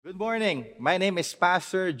Good morning. My name is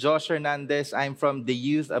Pastor Josh Hernandez. I'm from the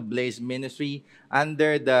Youth Ablaze Ministry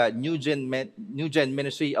under the New Gen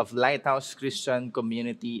Ministry of Lighthouse Christian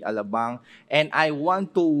Community, Alabang. And I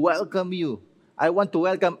want to welcome you. I want to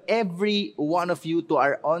welcome every one of you to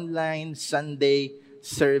our online Sunday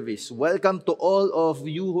service. Welcome to all of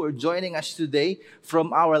you who are joining us today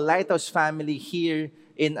from our Lighthouse family here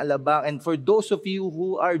in Alabang. And for those of you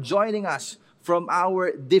who are joining us from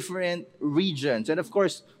our different regions. And of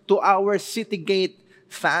course, to our Citygate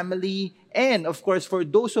family. And of course, for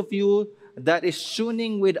those of you that is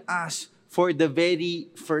tuning with us for the very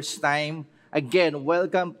first time, again,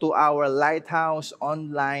 welcome to our Lighthouse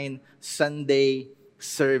Online Sunday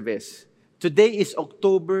service. Today is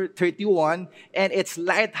October 31, and it's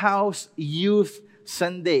Lighthouse Youth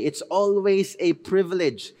Sunday. It's always a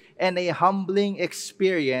privilege and a humbling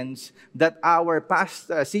experience that our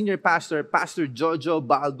senior pastor, Pastor Jojo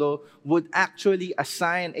Baldo, would actually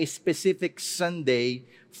assign a specific Sunday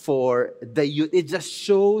for the youth. It just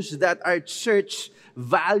shows that our church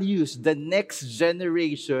values the next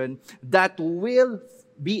generation that will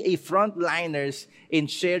be a frontliners in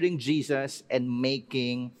sharing Jesus and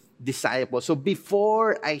making disciples. So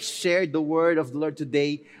before I share the word of the Lord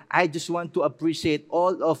today, I just want to appreciate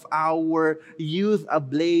all of our Youth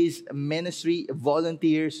Ablaze Ministry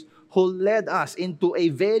volunteers who led us into a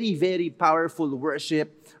very, very powerful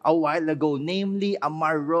worship a while ago, namely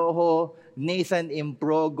Amar Rojo, Nathan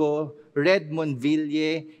Improgo, Redmond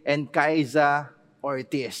Ville, and Kaiza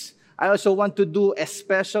Ortiz. I also want to do a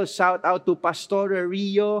special shout out to Pastor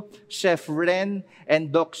Rio, Chef Ren,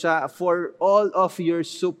 and Doksha for all of your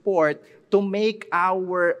support to make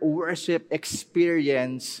our worship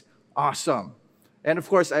experience awesome. And of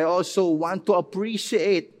course, I also want to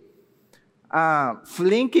appreciate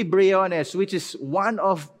Flinky Briones, which is one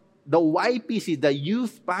of the YPC, the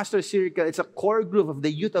Youth Pastor Circle. It's a core group of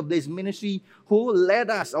the Youth Ablaze Ministry who led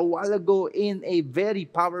us a while ago in a very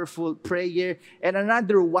powerful prayer. And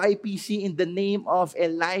another YPC in the name of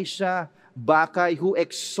Elisha Bakay who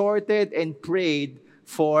exhorted and prayed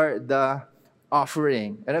for the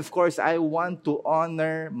offering. And of course, I want to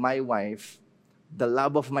honor my wife, the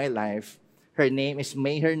love of my life. Her name is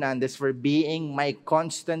May Hernandez, for being my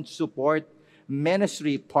constant support,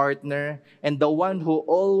 ministry partner, and the one who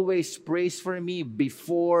always prays for me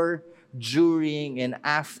before, during, and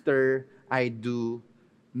after I do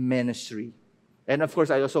ministry. And of course,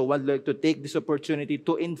 I also would like to take this opportunity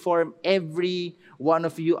to inform every one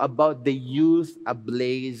of you about the Youth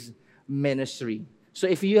Ablaze Ministry. So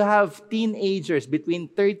if you have teenagers between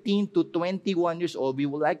 13 to 21 years old, we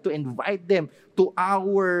would like to invite them to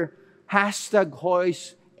our hashtag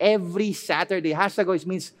Hoist every Saturday. Hashtag Hoist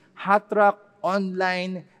means Hot Rock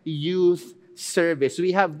Online Youth Service.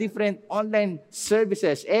 We have different online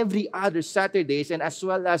services every other Saturdays, and as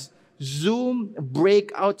well as Zoom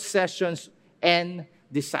breakout sessions and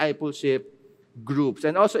discipleship groups.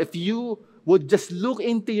 And also, if you would just look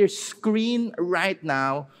into your screen right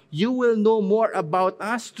now, you will know more about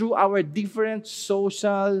us through our different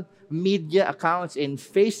social media accounts in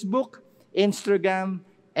Facebook, Instagram,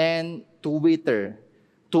 and Twitter.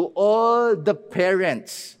 To all the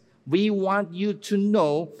parents, we want you to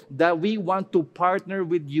know that we want to partner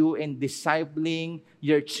with you in discipling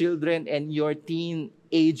your children and your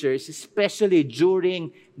teenagers, especially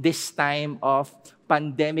during this time of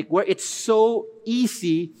pandemic, where it's so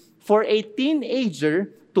easy for a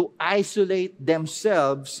teenager to isolate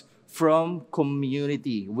themselves from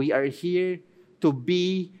community. We are here to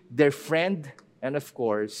be their friend and, of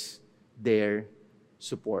course, their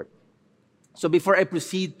support. So before I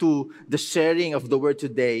proceed to the sharing of the word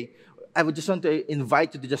today, I would just want to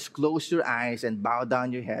invite you to just close your eyes and bow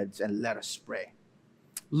down your heads and let us pray.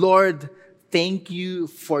 Lord, thank you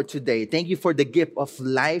for today. Thank you for the gift of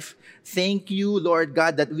life. Thank you, Lord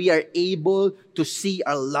God, that we are able to see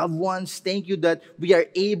our loved ones. Thank you that we are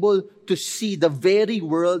able to see the very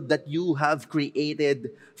world that you have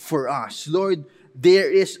created for us. Lord,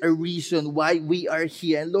 there is a reason why we are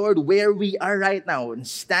here. And Lord, where we are right now,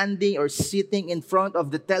 standing or sitting in front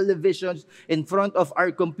of the televisions, in front of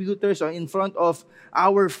our computers, or in front of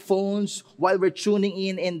our phones while we're tuning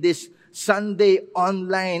in this Sunday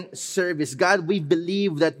online service. God, we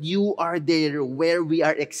believe that you are there where we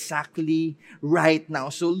are exactly right now.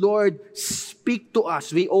 So Lord, speak to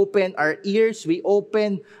us. We open our ears. We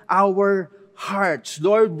open our hearts.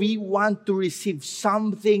 Lord, we want to receive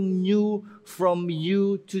something new from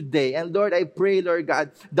you today. And Lord, I pray, Lord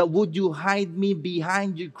God, that would you hide me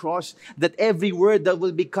behind your cross, that every word that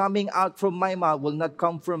will be coming out from my mouth will not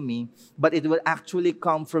come from me, but it will actually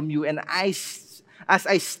come from you. And as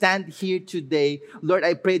I stand here today, Lord,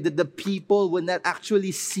 I pray that the people will not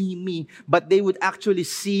actually see me, but they would actually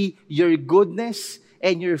see your goodness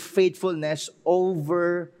and your faithfulness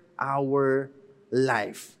over our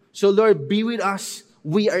life. So, Lord, be with us.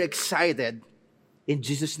 We are excited. In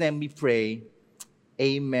Jesus' name we pray.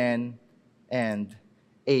 Amen and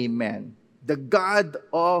amen. The God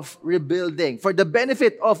of rebuilding. For the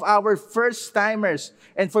benefit of our first-timers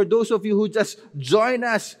and for those of you who just joined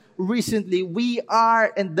us recently, we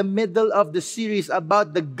are in the middle of the series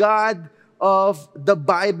about the God of the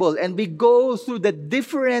Bible. And we go through the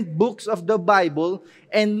different books of the Bible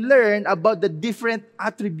and learn about the different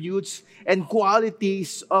attributes and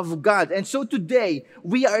qualities of God. And so today,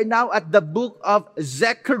 we are now at the book of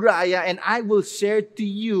Zechariah, and I will share to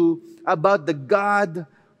you about the God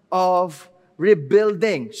of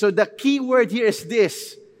rebuilding. So the key word here is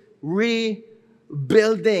this: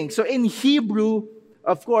 rebuilding. So in Hebrew,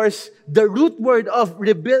 of course, the root word of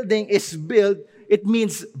rebuilding is build. It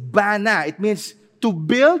means bana. It means to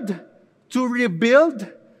build, to rebuild,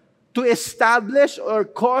 to establish, or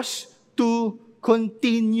cause to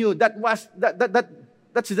continue. That's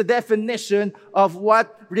the definition of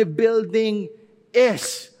what rebuilding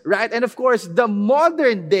is, right? And of course, the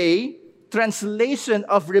modern day translation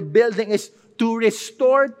of rebuilding is to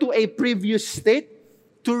restore to a previous state,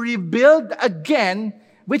 to rebuild again,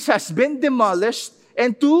 which has been demolished,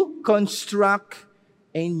 and to construct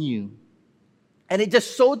anew. And it's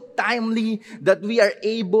just so timely that we are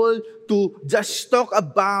able to just talk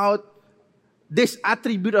about this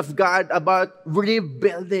attribute of God, about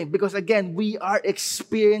rebuilding. Because again, we are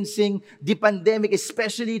experiencing the pandemic,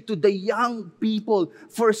 especially to the young people.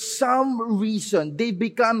 For some reason, they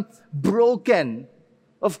become broken.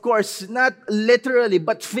 Of course, not literally,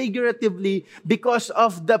 but figuratively, because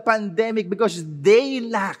of the pandemic, because they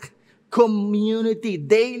lack community.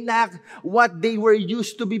 They lack what they were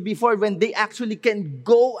used to be before, when they actually can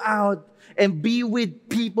go out and be with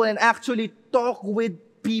people and actually talk with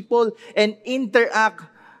people and interact,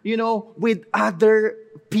 with other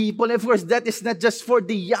people. And of course, that is not just for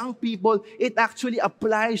the young people. It actually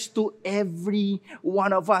applies to every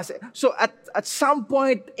one of us. So at some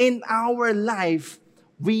point in our life,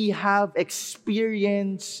 we have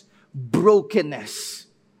experienced brokenness,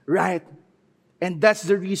 right? And that's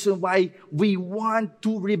the reason why we want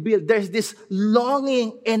to rebuild. There's this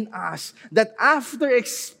longing in us that after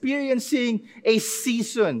experiencing a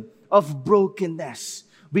season of brokenness,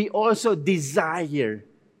 we also desire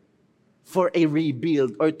for a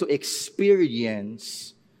rebuild or to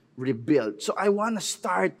experience rebuild. So I want to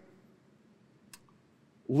start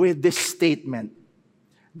with this statement.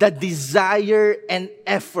 The desire and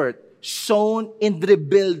effort shown in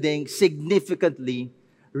rebuilding significantly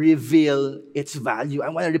reveal its value. I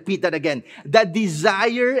want to repeat that again. The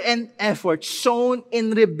desire and effort shown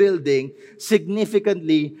in rebuilding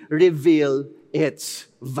significantly reveal its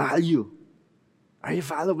value. Are you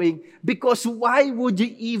following? Because why would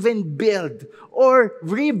you even build or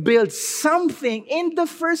rebuild something in the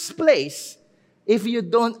first place if you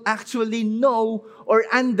don't actually know or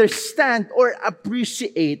understand or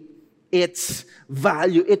appreciate its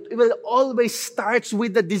value? It will always start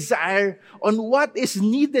with the desire on what is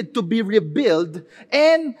needed to be rebuilt,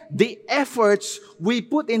 and the efforts we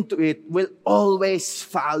put into it will always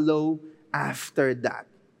follow after that.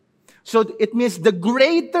 So it means the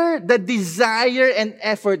greater the desire and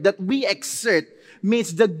effort that we exert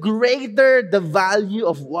means the greater the value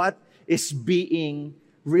of what is being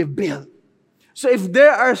rebuilt. So if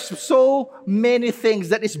there are so many things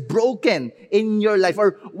that is broken in your life,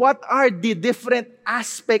 or what are the different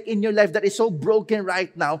aspects in your life that is so broken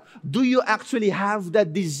right now, do you actually have the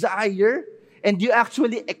desire and do you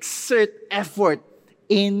actually exert effort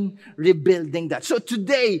in rebuilding that? So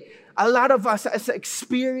today, a lot of us has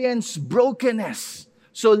experienced brokenness.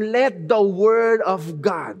 So let the Word of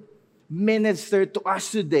God minister to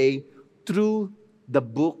us today through the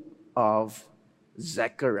book of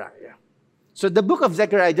Zechariah. So the book of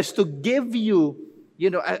Zechariah, just to give you,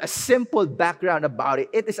 a simple background about it,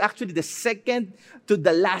 it is actually the second to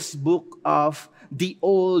the last book of the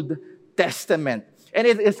Old Testament. And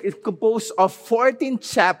it is composed of 14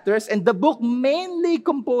 chapters. And the book mainly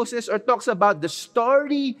composes or talks about the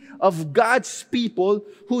story of God's people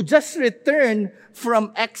who just returned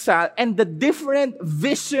from exile and the different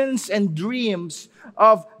visions and dreams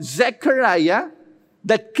of Zechariah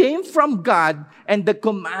that came from God and the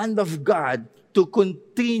command of God to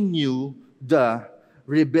continue the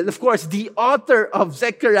rebuild. Of course, the author of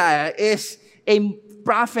Zechariah is a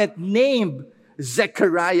prophet named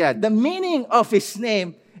Zechariah. The meaning of his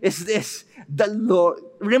name is this: the Lord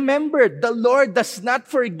remember, the Lord does not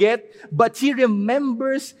forget, but He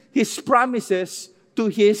remembers His promises to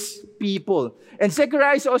His people. And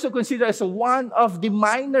Zechariah is also considered as one of the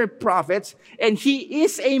minor prophets, and he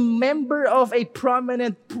is a member of a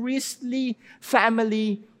prominent priestly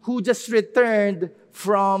family who just returned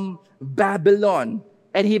from Babylon.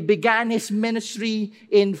 And he began his ministry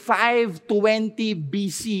in 520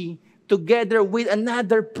 BC together with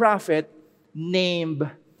another prophet named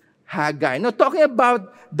Haggai. Now, talking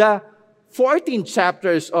about the 14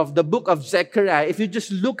 chapters of the book of Zechariah, if you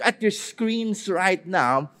just look at your screens right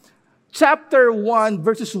now, chapter 1,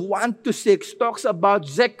 verses 1 to 6 talks about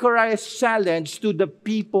Zechariah's challenge to the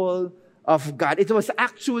people of God. It was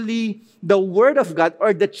actually the word of God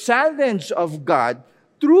or the challenge of God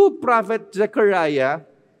through prophet Zechariah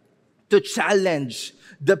to challenge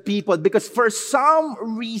the people. Because for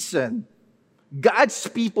some reason, God's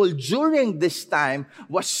people during this time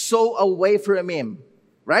was so away from Him.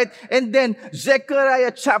 Right? And then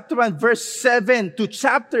Zechariah chapter 1 verse 7 to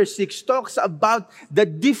chapter 6 talks about the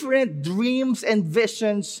different dreams and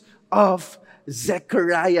visions of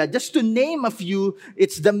Zechariah. Just to name a few,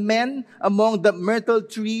 it's the men among the myrtle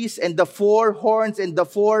trees and the four horns and the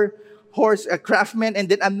four horse craftsmen, and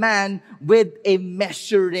then a man with a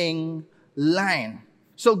measuring line.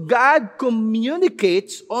 So God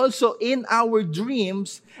communicates also in our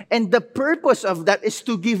dreams, and the purpose of that is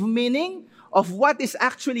to give meaning of what is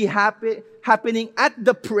actually happening at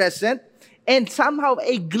the present, and somehow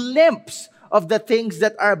a glimpse of the things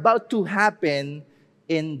that are about to happen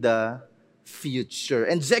in the future.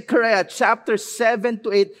 And Zechariah chapter 7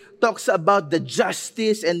 to 8 talks about the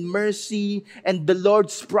justice and mercy and the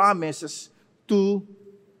Lord's promises to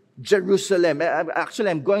Jerusalem. Actually,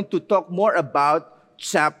 I'm going to talk more about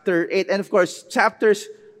chapter 8. And of course, chapters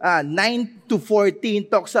 9 to 14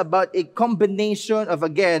 talks about a combination of,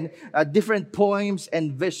 again, different poems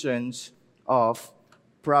and visions of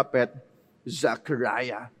prophet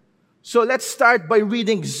Zechariah. So let's start by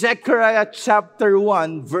reading Zechariah chapter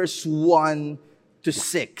 1, verse 1 to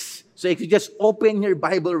 6. So if you just open your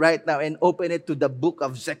Bible right now and open it to the book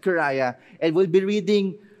of Zechariah, and we'll be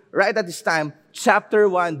reading right at this time, chapter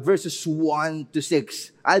 1, verses 1 to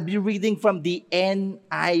 6. I'll be reading from the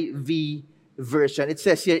NIV version. It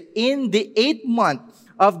says here, in the 8th month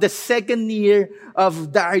of the 2nd year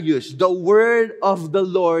of Darius, the word of the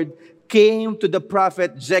Lord came to the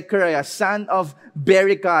prophet Zechariah, son of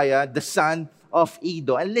Berechiah, the son of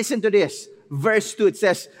Iddo. And listen to this. Verse 2, it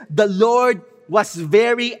says, the Lord was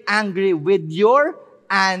very angry with your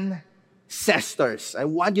ancestors. I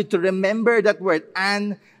want you to remember that word,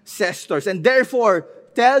 ancestors. And therefore,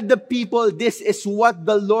 tell the people this is what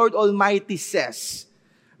the Lord Almighty says.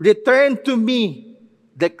 Return to me,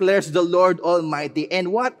 declares the Lord Almighty,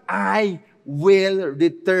 and what I will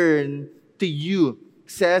return to you,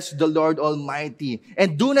 says the Lord Almighty.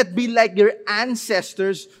 And do not be like your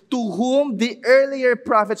ancestors to whom the earlier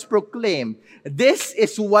prophets proclaimed. This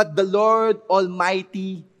is what the Lord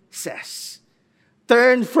Almighty says.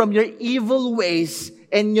 Turn from your evil ways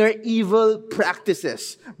and your evil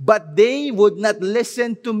practices. But they would not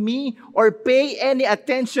listen to me or pay any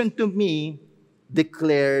attention to me,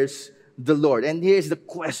 declares the Lord. And here's the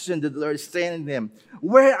question that the Lord is saying to them.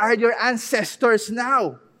 Where are your ancestors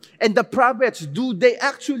now? And the prophets, do they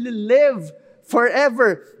actually live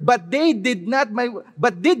forever? But did not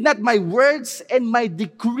my words and my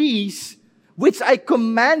decrees, which I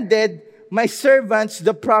commanded my servants,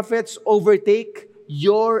 the prophets, overtake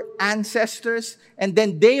your ancestors? And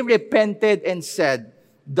then they repented and said,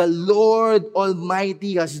 the Lord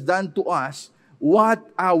Almighty has done to us what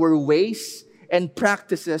our ways and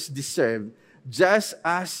practices deserve, just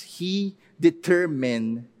as He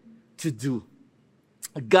determined to do.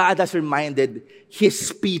 God has reminded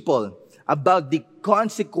His people about the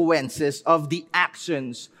consequences of the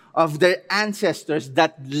actions of their ancestors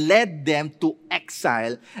that led them to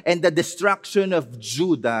exile and the destruction of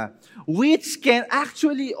Judah, which can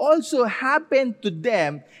actually also happen to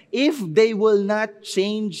them if they will not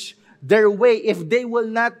change their way, if they will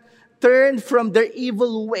not turn from their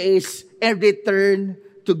evil ways and return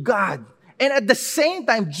to God. And at the same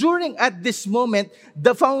time, at this moment,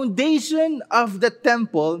 the foundation of the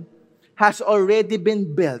temple has already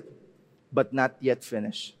been built, but not yet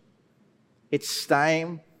finished. It's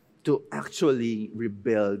time to actually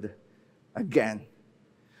rebuild again.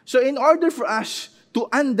 So in order for us to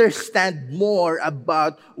understand more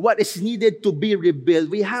about what is needed to be rebuilt,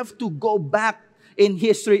 we have to go back in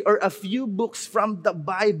history or a few books from the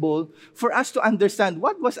Bible for us to understand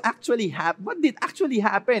what did actually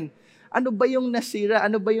happen. Ano ba yung nasira?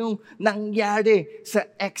 Ano ba yung nangyari sa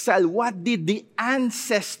exile? What did the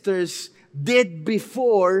ancestors did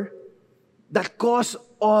before that caused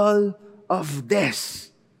all of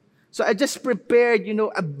this. So I just prepared,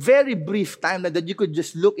 a very brief timeline that you could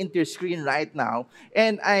just look into your screen right now.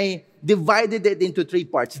 And I divided it into 3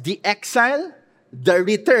 parts. The exile, the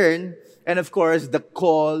return, and of course, the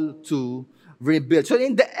call to rebuild. So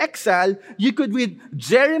in the exile, you could read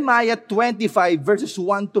Jeremiah 25 verses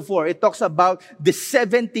 1 to 4. It talks about the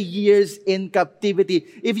 70 years in captivity.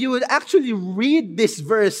 If you would actually read this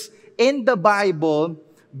verse in the Bible,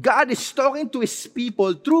 God is talking to His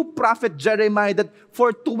people through prophet Jeremiah that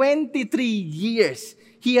for 23 years,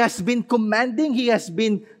 He has been commanding, He has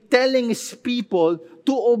been telling His people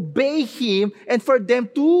to obey Him and for them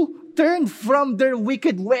to turn from their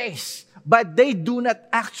wicked ways. But they do not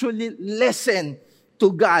actually listen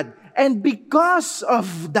to God. And because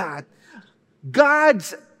of that,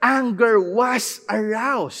 God's anger was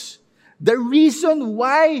aroused. The reason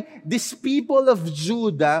why these people of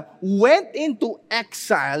Judah went into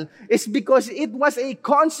exile is because it was a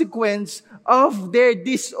consequence of their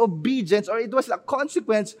disobedience, or it was a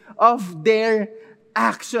consequence of their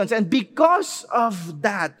actions. And because of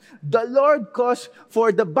that, the Lord caused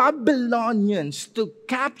for the Babylonians to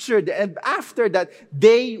capture them. And after that,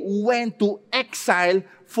 they went to exile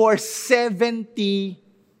for 70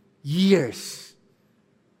 years.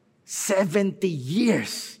 70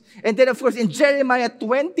 years. And then, of course, in Jeremiah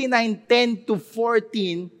 29:10 to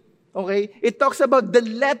 14, okay, it talks about the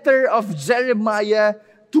letter of Jeremiah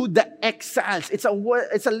to the exiles. It's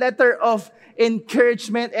a letter of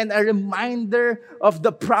encouragement and a reminder of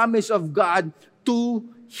the promise of God to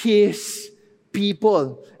His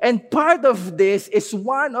people. And part of this is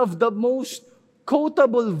one of the most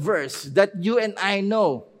quotable verse that you and I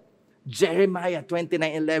know. Jeremiah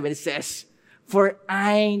 29:11 says, "For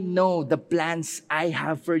I know the plans I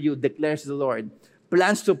have for you, declares the Lord.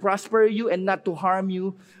 Plans to prosper you and not to harm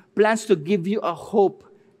you. Plans to give you a hope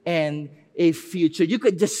and a future." You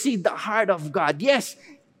could just see the heart of God. Yes,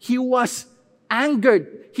 He was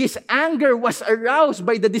angered. His anger was aroused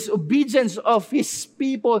by the disobedience of His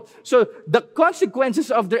people. So the consequences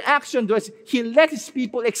of their action was He let His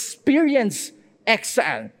people experience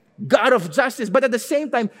exile. God of justice. But at the same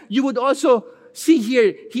time, you would also see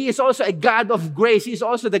here, He is also a God of grace. He is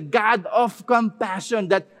also the God of compassion,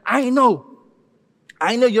 that I know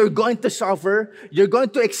you're going to suffer. You're going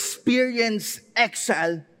to experience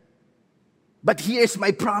exile. But here's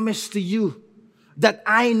my promise to you, that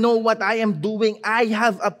I know what I am doing. I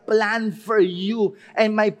have a plan for you.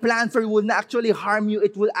 And my plan for you will not actually harm you.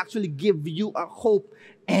 It will actually give you a hope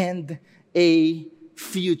and a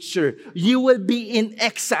future. You will be in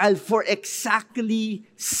exile for exactly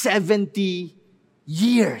 70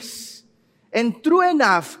 years. And true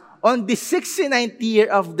enough, on the 69th year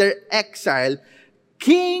of their exile,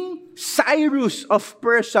 King Cyrus of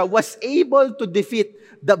Persia was able to defeat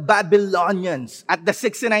the Babylonians at the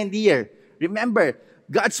 69th year. Remember,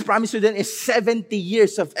 God's promise to them is 70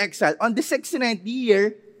 years of exile. On the 69th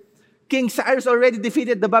year, King Cyrus already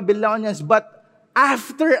defeated the Babylonians, but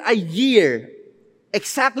after a year,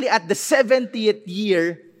 exactly at the 70th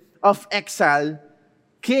year of exile,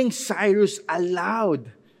 King Cyrus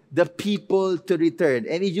allowed the people to return.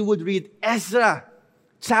 And if you would read Ezra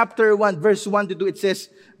chapter 1, verse 1 to 2, it says,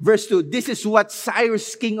 verse 2, "This is what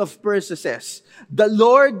Cyrus, king of Persia, says. The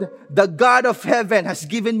Lord, the God of heaven, has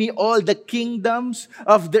given me all the kingdoms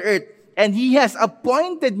of the earth, and He has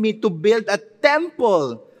appointed me to build a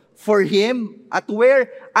temple for Him." At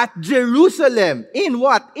where? At Jerusalem. In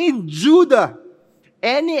what? In Judah.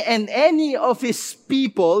 Any of His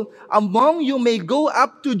people among you may go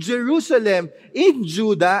up to Jerusalem in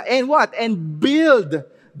Judah and what? And build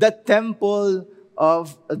the temple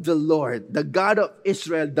of the Lord, the God of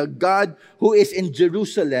Israel, the God who is in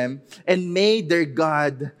Jerusalem, and may their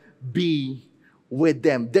God be with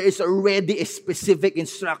them. There is already a specific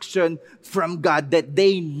instruction from God that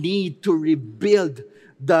they need to rebuild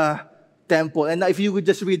the temple. And now if you would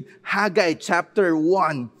just read Haggai chapter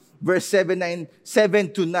 1, verse 7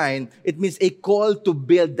 to 9, it means a call to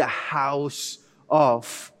build the house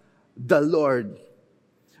of the Lord.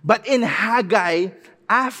 But in Haggai,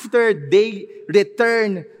 after they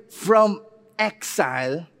return from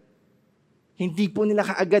exile, hindi po nila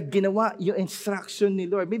kaagad ginawa yung instruction ni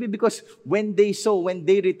Lord. Maybe because when they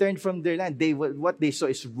returned from their land, what they saw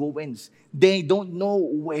is ruins. They don't know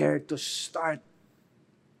where to start.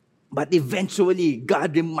 But eventually,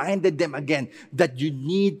 God reminded them again that you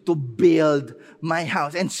need to build my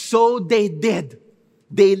house. And so they did.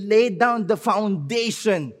 They laid down the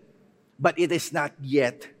foundation, but it is not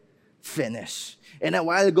yet finished. And a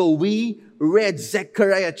while ago, we read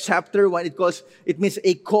Zechariah chapter 1. It means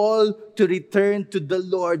a call to return to the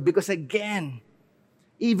Lord. Because again,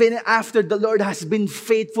 even after the Lord has been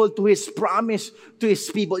faithful to His promise to His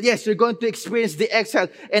people, yes, you're going to experience the exile,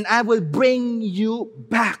 and I will bring you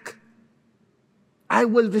back. I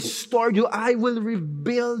will restore you. I will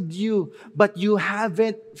rebuild you. But you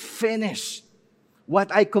haven't finished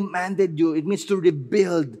what I commanded you. It means to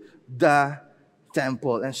rebuild the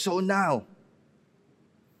temple. And so now,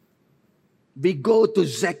 we go to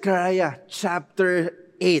Zechariah chapter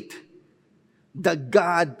 8, the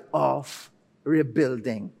God of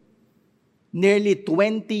rebuilding. Nearly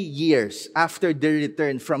 20 years after their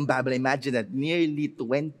return from Babylon, imagine that, nearly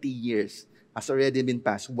 20 years has already been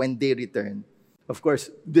passed when they returned. Of course,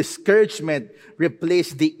 discouragement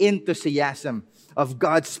replaced the enthusiasm of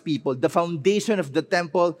God's people. The foundation of the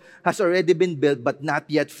temple has already been built but not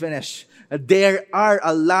yet finished. There are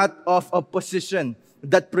a lot of opposition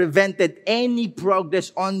that prevented any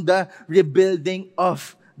progress on the rebuilding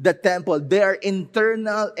of the temple. There are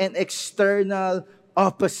internal and external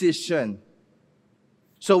opposition.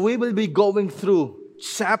 So we will be going through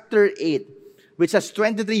chapter 8, which has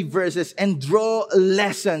 23 verses, and draw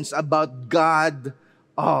lessons about God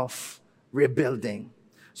of rebuilding.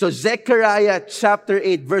 So Zechariah chapter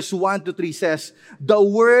 8, verse 1 to 3 says, "The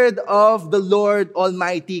word of the Lord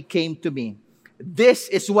Almighty came to me. This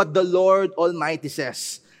is what the Lord Almighty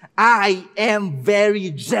says. I am very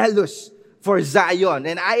jealous for Zion,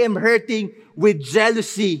 and I am hurting with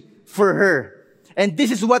jealousy for her. And this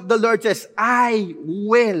is what the Lord says, I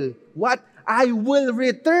will," what? "I will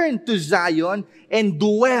return to Zion and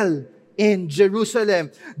dwell in Jerusalem.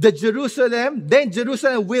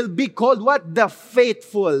 Jerusalem will be called what? The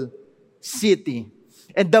faithful city.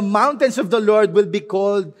 And the mountains of the Lord will be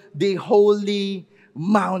called the holy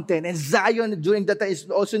mountain." And Zion during that time is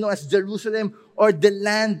also known as Jerusalem, or the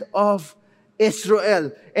land of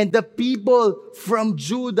Israel. And the people from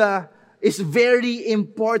Judah is very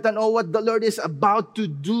important on what the Lord is about to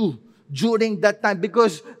do during that time.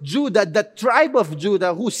 Because Judah, the tribe of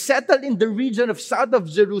Judah, who settled in the region of south of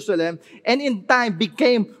Jerusalem, and in time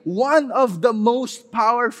became one of the most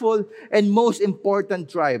powerful and most important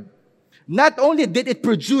tribe. Not only did it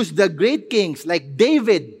produce the great kings like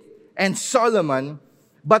David and Solomon,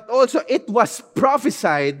 but also it was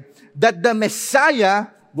prophesied that the Messiah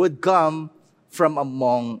would come from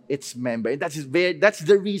among its members. That's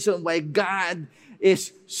the reason why God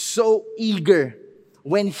is so eager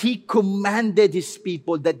when He commanded His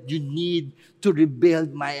people that you need to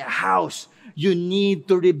rebuild my house. You need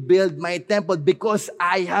to rebuild my temple because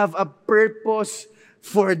I have a purpose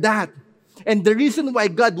for that. And the reason why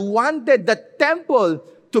God wanted the temple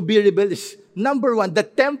to be rebuilt is, number one, the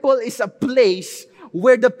temple is a place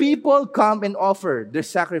where the people come and offer their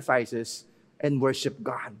sacrifices and worship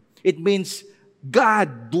God. It means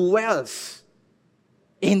God dwells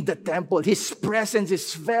in the temple. His presence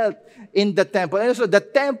is felt in the temple. And also, the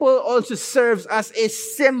temple also serves as a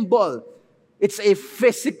symbol. It's a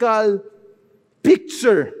physical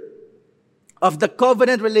picture of the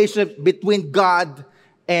covenant relationship between God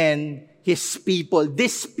and His people.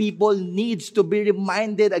 This people needs to be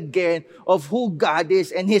reminded again of who God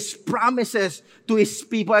is and His promises to His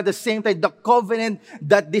people. At the same time, the covenant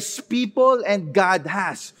that this people and God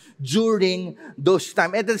has during those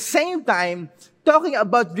times. At the same time, talking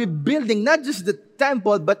about rebuilding not just the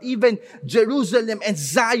temple, but even Jerusalem and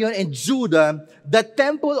Zion and Judah, the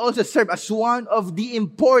temple also served as one of the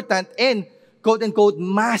important and quote-unquote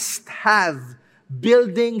must-have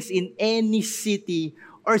buildings in any city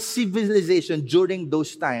or civilization during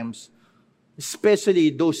those times,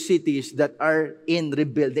 especially those cities that are in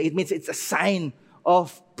rebuilding. It means it's a sign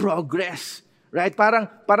of progress, right? Parang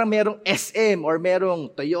merong SM or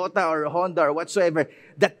merong Toyota or Honda or whatsoever.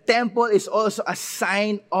 The temple is also a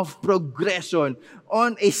sign of progression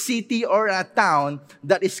on a city or a town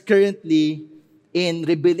that is currently in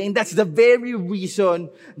rebuilding. That's the very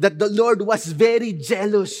reason that the Lord was very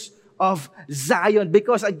jealous of Zion,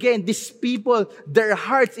 because again, these people, their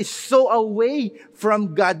hearts is so away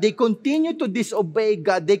from God. They continue to disobey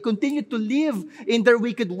God. They continue to live in their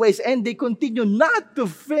wicked ways, and they continue not to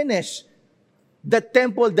finish the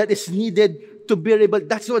temple that is needed to be rebuilt.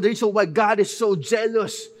 That's the reason why God is so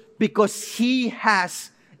jealous, because He has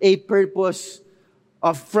a purpose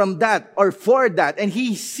from that or for that, and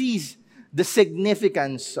He sees the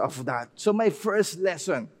significance of that. So my first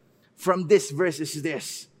lesson from this verse is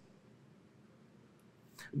this: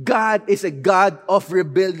 God is a God of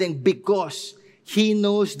rebuilding because He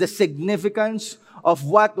knows the significance of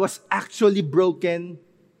what was actually broken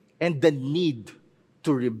and the need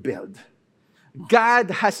to rebuild.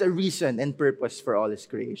 God has a reason and purpose for all His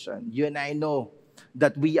creation. You and I know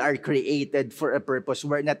that we are created for a purpose.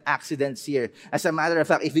 We're not accidents here. As a matter of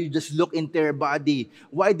fact, if you just look into your body,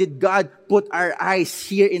 why did God put our eyes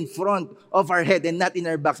here in front of our head and not in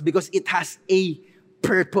our backs? Because it has a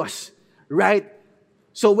purpose, right?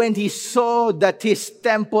 So when He saw that His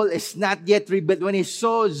temple is not yet rebuilt, when He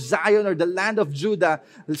saw Zion or the land of Judah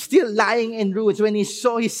still lying in ruins, when He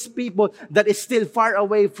saw His people that is still far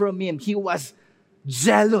away from Him, He was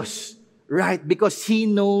jealous, right? Because He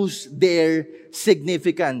knows their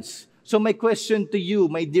significance. So my question to you,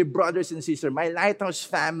 my dear brothers and sisters, my Lighthouse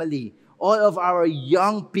family, all of our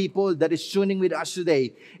young people that is tuning with us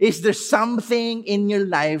today, is there something in your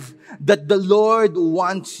life that the Lord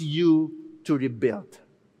wants you to rebuild?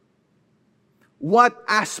 What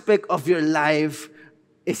aspect of your life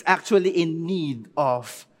is actually in need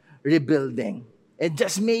of rebuilding? And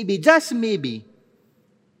just maybe,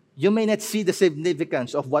 you may not see the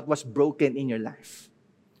significance of what was broken in your life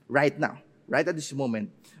right now, right at this moment.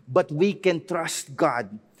 But we can trust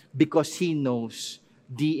God because He knows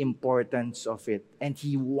the importance of it. And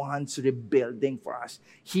He wants rebuilding for us.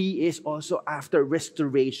 He is also after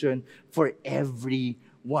restoration for every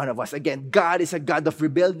one of us. Again, God is a God of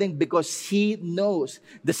rebuilding because He knows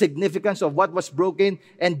the significance of what was broken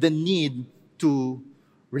and the need to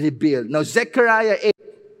rebuild. Now, Zechariah 8,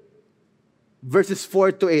 verses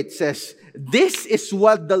 4 to 8 says, "This is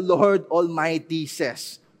what the Lord Almighty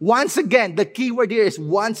says." Once again, the key word here is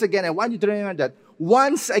once again. I want you to remember that.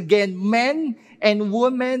 Once again, men and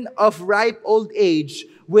women of ripe old age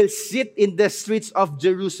will sit in the streets of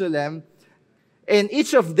Jerusalem, and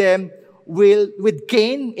each of them will with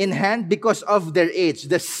cane in hand because of their age.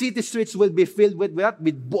 The city streets will be filled with what?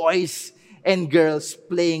 With boys and girls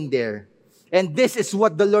playing there. And this is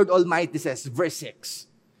what the Lord Almighty says, verse 6.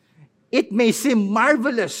 "It may seem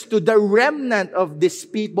marvelous to the remnant of these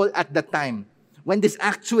people at the time," when this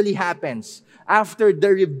actually happens, after the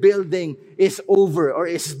rebuilding is over or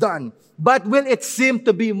is done. "But will it seem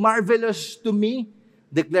to be marvelous to me?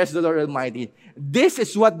 Declares the Lord Almighty. This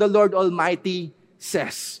is what the Lord Almighty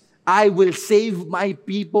says. I will save my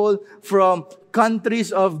people from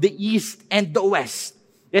countries of the east and the west,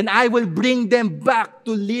 and I will bring them back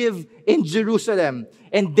to live in Jerusalem,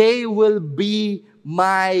 and they will be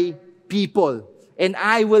my people, and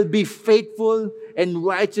I will be faithful and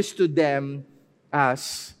righteous to them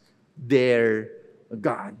as their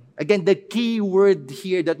God." Again, the key word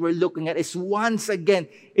here that we're looking at is once again.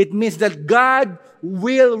 It means that God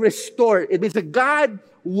will restore. It means that God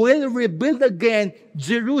will rebuild again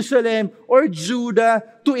Jerusalem or Judah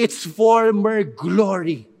to its former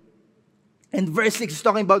glory. And verse 6 is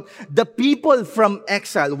talking about the people from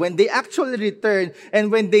exile, when they actually returned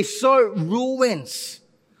and when they saw ruins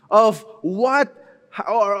of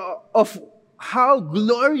how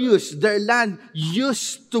glorious their land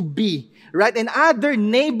used to be, right? And other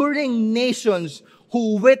neighboring nations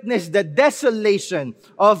who witnessed the desolation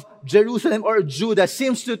of Jerusalem or Judah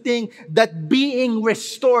seems to think that being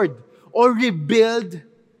restored or rebuilt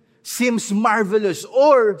seems marvelous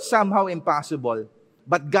or somehow impossible.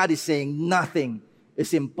 But God is saying nothing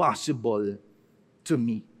is impossible to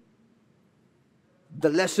me. The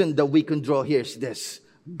lesson that we can draw here is this: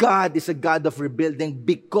 God is a God of rebuilding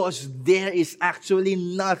because there is actually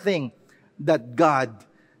nothing that God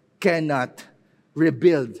cannot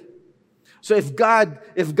rebuild. So if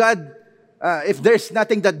there's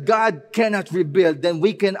nothing that God cannot rebuild, then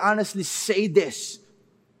we can honestly say this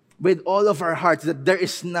with all of our hearts, that there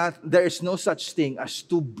is no such thing as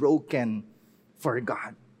too broken for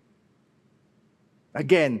God.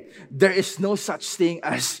 Again, there is no such thing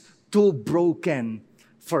as too broken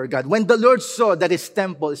for God. When the Lord saw that His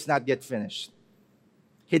temple is not yet finished,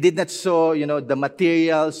 He did not saw, the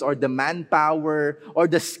materials or the manpower or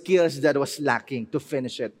the skills that was lacking to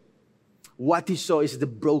finish it. What He saw is the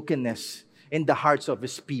brokenness in the hearts of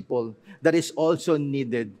His people that is also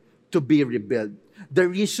needed to be rebuilt. The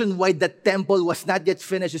reason why the temple was not yet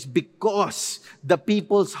finished is because the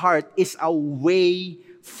people's heart is away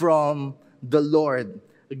from the Lord.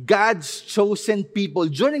 God's chosen people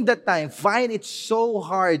during that time find it so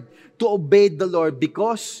hard to obey the Lord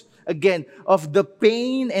because, again, of the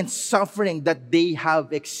pain and suffering that they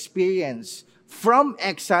have experienced from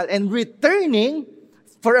exile and returning.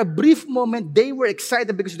 For a brief moment, they were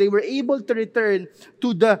excited because they were able to return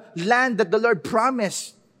to the land that the Lord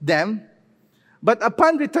promised them. But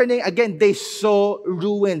upon returning, again, they saw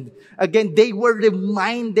ruined. Again, they were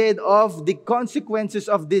reminded of the consequences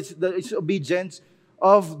of the disobedience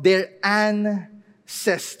of their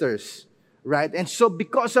ancestors, right? And so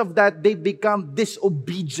because of that, they become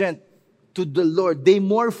disobedient to the Lord. They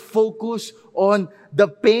more focus on the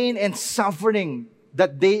pain and suffering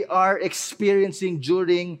that they are experiencing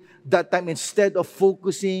during that time instead of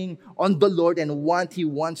focusing on the Lord and what He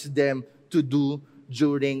wants them to do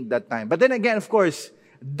during that time. But then again, of course,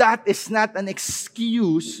 that is not an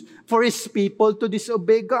excuse for His people to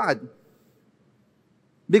disobey God.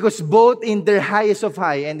 Because both in their highest of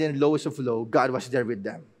high and in lowest of low, God was there with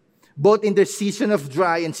them. Both in their season of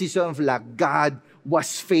dry and season of lack, God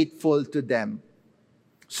was faithful to them.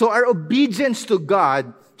 So our obedience to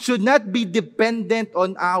God should not be dependent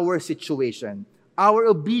on our situation. Our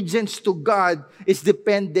obedience to God is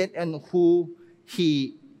dependent on who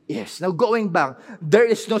He is. Now going back, there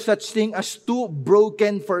is no such thing as too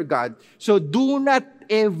broken for God. So do not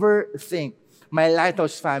ever think, my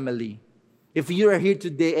Lighthouse family, if you are here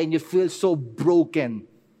today and you feel so broken,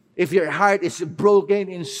 if your heart is broken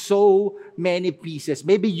in so many pieces,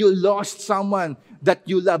 maybe you lost someone that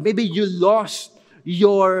you love, maybe you lost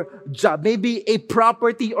your job, maybe a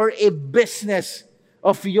property or a business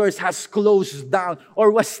of yours has closed down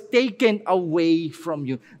or was taken away from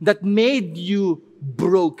you that made you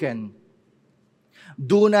broken.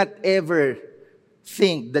 Do not ever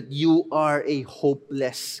think that you are a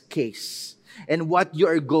hopeless case and what you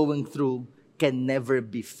are going through can never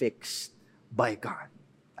be fixed by God.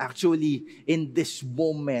 Actually, in this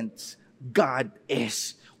moment, God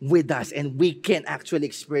is with us and we can actually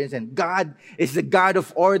experience it. God is the God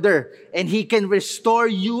of order and He can restore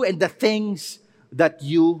you and the things that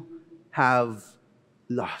you have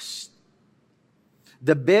lost.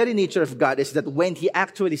 The very nature of God is that when He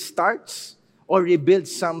actually starts or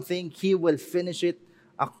rebuilds something, He will finish it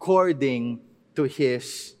according to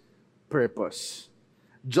His purpose.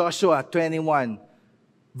 Joshua 21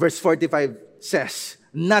 verse 45 says,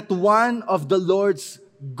 not one of the Lord's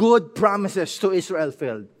good promises to Israel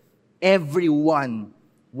failed. Every one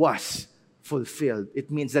was fulfilled.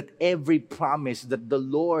 It means that every promise that the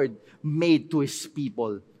Lord made to His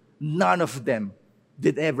people, none of them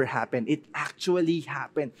did ever happen. It actually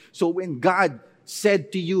happened. So when God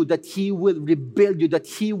said to you that He will rebuild you, that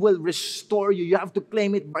He will restore you, you have to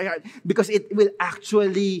claim it by heart because it will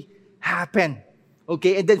actually happen.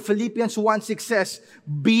 Okay, and then Philippians 1:6 says,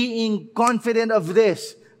 being confident of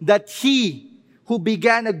this, that He who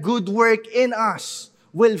began a good work in us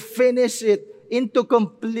will finish it into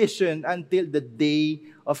completion until the day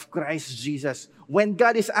of Christ Jesus. When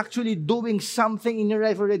God is actually doing something in your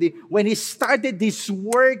life already, when He started this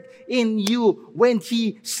work in you, when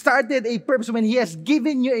He started a purpose, when He has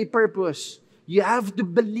given you a purpose, you have to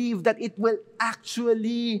believe that it will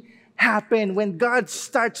actually happen. When God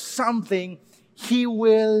starts something, He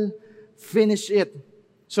will finish it.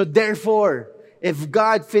 So therefore, if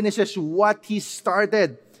God finishes what He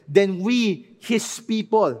started, then we, His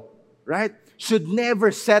people, right, should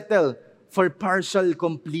never settle for partial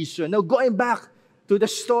completion. Now, going back to the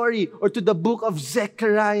story or to the book of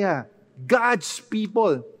Zechariah, God's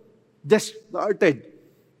people just started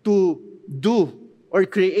to do or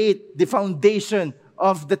create the foundation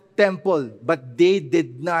of the temple, but they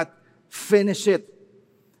did not finish it.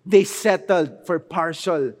 They settled for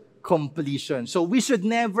partial completion. So we should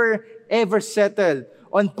never, ever settle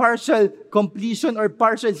on partial completion or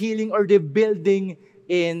partial healing or rebuilding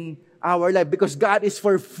in our life because God is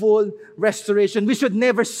for full restoration. We should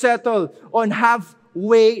never settle on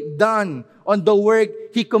halfway done on the work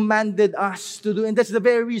He commanded us to do. And that's the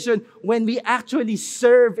very reason when we actually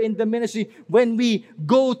serve in the ministry, when we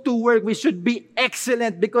go to work, we should be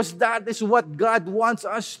excellent because that is what God wants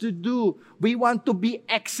us to do. We want to be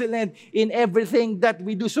excellent in everything that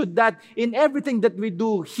we do so that in everything that we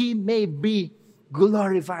do, He may be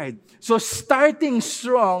glorified. So starting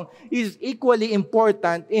strong is equally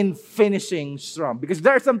important in finishing strong because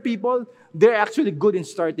there are some people, they're actually good in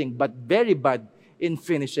starting but very bad in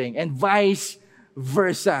finishing and vice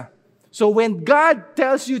versa. So when God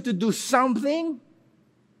tells you to do something,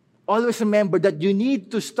 always remember that you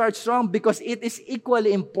need to start strong because it is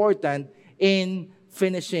equally important in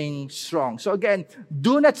finishing strong. So again,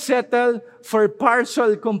 do not settle for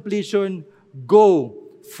partial completion. Go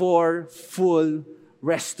for full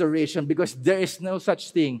restoration because there is no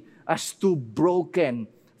such thing as too broken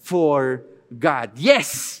for God.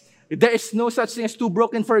 Yes, there is no such thing as too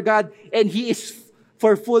broken for God and He is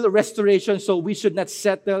for full restoration, so we should not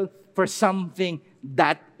settle for something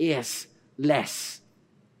that is less.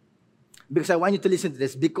 Because I want you to listen to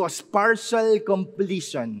this, because partial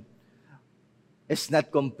completion is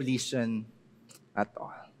not completion at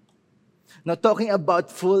all. Now, talking about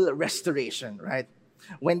full restoration, right?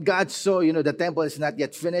 When God saw, the temple is not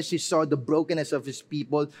yet finished, He saw the brokenness of His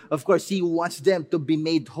people. Of course, He wants them to be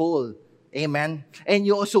made whole Amen. And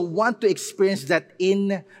you also want to experience that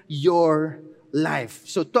in your life.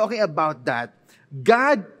 So talking about that,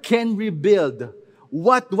 God can rebuild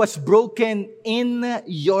what was broken in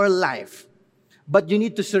your life. But you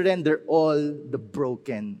need to surrender all the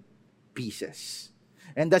broken pieces.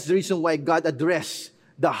 And that's the reason why God addressed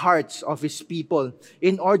the hearts of His people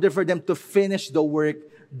in order for them to finish the work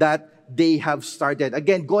that they have started.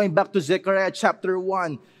 Again, going back to Zechariah chapter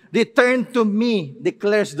 1, return to me,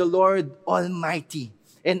 declares the Lord Almighty,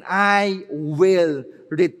 and I will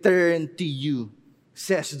return to you,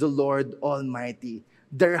 says the Lord Almighty.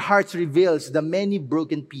 Their hearts reveals the many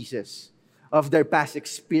broken pieces of their past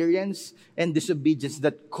experience and disobedience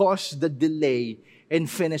that caused the delay in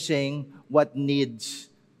finishing what needs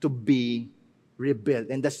to be rebuilt.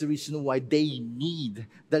 And that's the reason why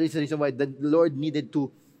that is the reason why the Lord needed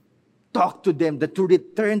to talk to them, to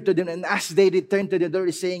return to them. And as they return to them,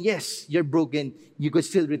 they're saying, yes, you're broken. You could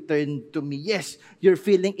still return to me. Yes, you're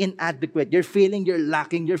feeling inadequate. You're feeling you're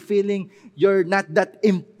lacking. You're feeling you're not that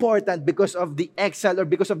important because of the exile or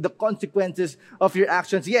because of the consequences of your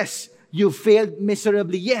actions. Yes, you failed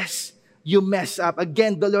miserably. Yes, you mess up.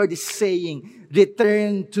 Again, the Lord is saying,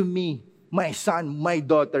 return to me, my son, my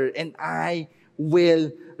daughter, and I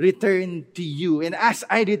will return to you. And as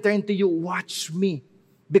I return to you, watch me.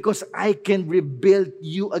 Because I can rebuild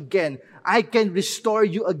you again. I can restore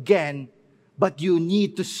you again. But you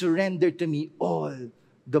need to surrender to me all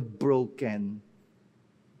the broken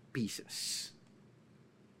pieces.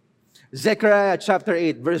 Zechariah chapter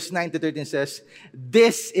 8, verse 9 to 13 says,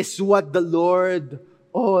 this is what the Lord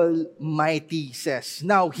Almighty says.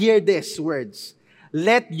 Now hear these words.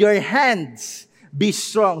 Let your hands be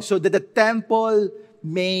strong so that the temple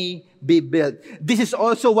may be built. This is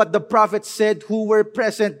also what the prophets said who were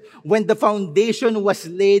present when the foundation was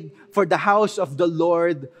laid for the house of the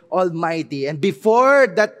Lord Almighty. And before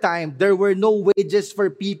that time, there were no wages for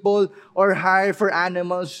people or hire for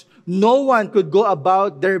animals. No one could go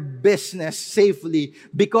about their business safely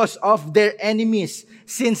because of their enemies,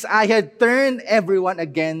 since I had turned everyone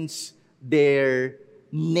against their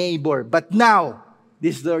neighbor. But now,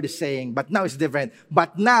 this Lord is saying, but now it's different.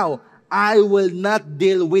 But now, I will not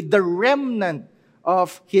deal with the remnant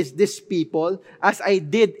of this people as I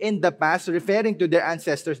did in the past, referring to their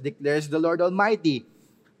ancestors, declares the Lord Almighty.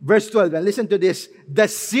 Verse 12, and listen to this. The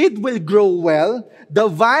seed will grow well, the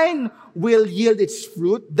vine will yield its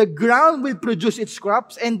fruit, the ground will produce its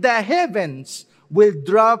crops, and the heavens will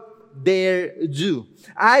drop their dew.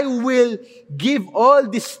 I will give all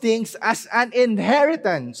these things as an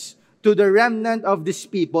inheritance to the remnant of this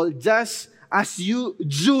people, just as you,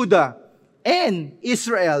 Judah, and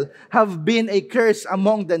Israel have been a curse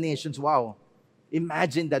among the nations. Wow.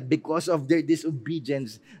 Imagine that because of their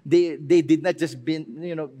disobedience, they did not just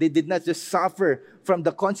they did not just suffer from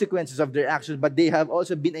the consequences of their actions, but they have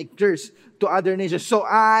also been a curse to other nations. So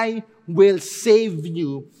I will save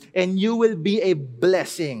you, and you will be a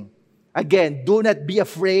blessing. Again, do not be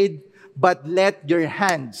afraid, but let your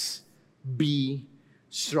hands be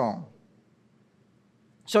strong.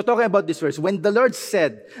 So talking about this verse, when the Lord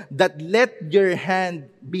said that let your hand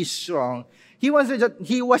be strong, He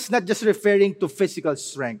was not just referring to physical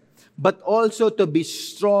strength, but also to be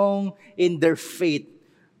strong in their faith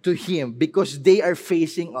to Him, because they are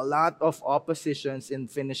facing a lot of oppositions in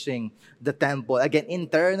finishing the temple. Again,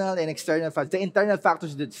 internal and external factors. The internal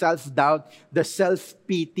factors, the self-doubt, the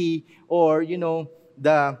self-pity, or,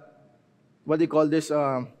 the, what do you call this,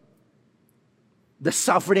 the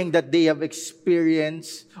suffering that they have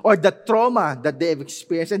experienced, or the trauma that they have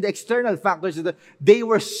experienced. And the external factors is that they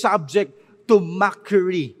were subject to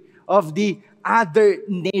mockery of the other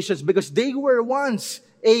nations, because they were once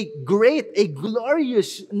a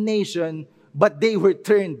glorious nation, but they were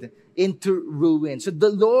turned into ruin. So the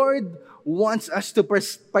Lord wants us to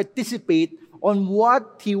participate on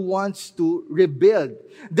what He wants to rebuild.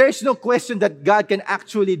 There's no question that God can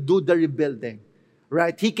actually do the rebuilding.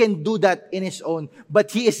 Right? He can do that in His own.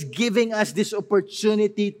 But He is giving us this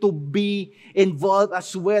opportunity to be involved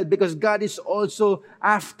as well, because God is also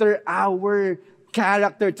after our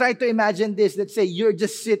character. Try to imagine this. Let's say you're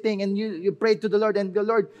just sitting and you pray to the Lord, and the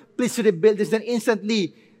Lord, please rebuild this. Then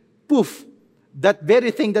instantly, poof, that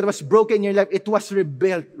very thing that was broken in your life, it was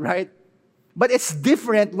rebuilt, right? But it's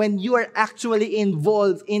different when you are actually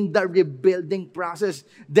involved in the rebuilding process.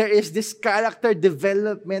 There is this character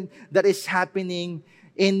development that is happening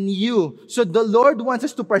in you. So the Lord wants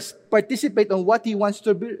us to participate on what He wants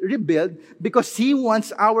to rebuild, because He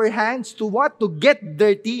wants our hands to what? To get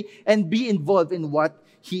dirty and be involved in what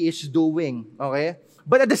He is doing. Okay?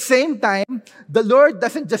 But at the same time, the Lord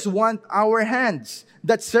doesn't just want our hands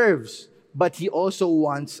that serves but He also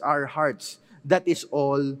wants our hearts. That is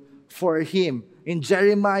all for Him. In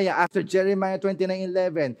Jeremiah, after Jeremiah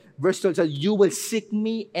 29:11, verse 12 says, "You will seek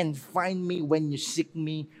me and find me when you seek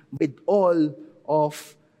me with all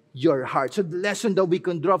of your heart." So the lesson that we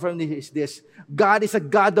can draw from this is this: God is a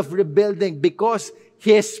God of rebuilding because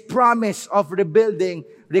His promise of rebuilding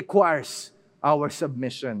requires our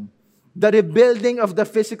submission. The rebuilding of the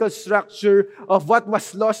physical structure of what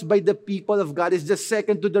was lost by the people of God is just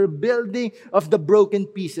second to the rebuilding of the broken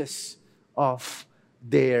pieces of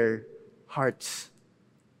their hearts.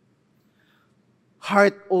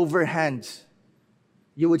 Heart over hands.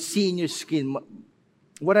 You would see in your skin.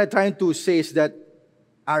 What I'm trying to say is that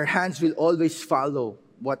our hands will always follow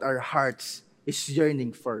what our hearts is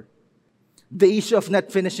yearning for. The issue of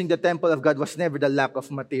not finishing the temple of God was never the lack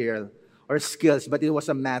of material or skills, but it was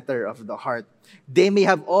a matter of the heart. They may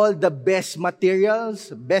have all the best materials,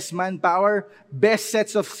 best manpower, best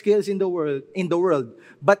sets of skills in the world,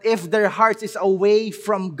 but if their hearts is away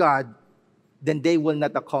from God, then they will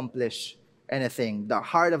not accomplish anything. The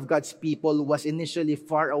heart of God's people was initially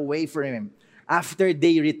far away from Him after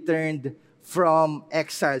they returned from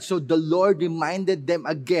exile. So the Lord reminded them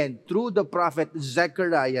again through the prophet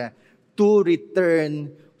Zechariah to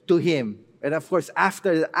return to Him. And of course,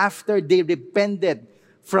 after they repented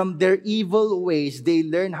from their evil ways, they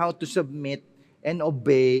learned how to submit and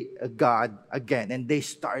obey God again. And they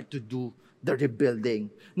start to do the rebuilding.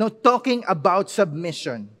 Now, talking about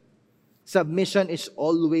submission, submission is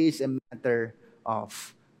always a matter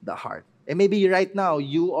of the heart. And maybe right now,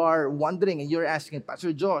 you are wondering and you're asking,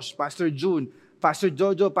 Pastor Josh, Pastor June, Pastor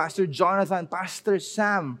Jojo, Pastor Jonathan, Pastor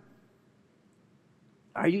Sam,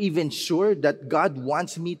 are you even sure that God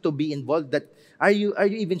wants me to be involved? Are you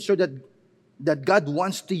even sure that God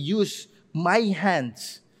wants to use my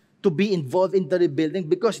hands to be involved in the rebuilding?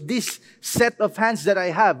 Because this set of hands that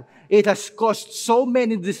I have, it has caused so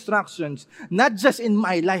many distractions, not just in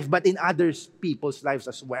my life, but in other people's lives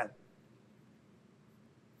as well.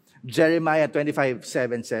 Jeremiah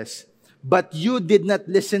 25:7 says, "But you did not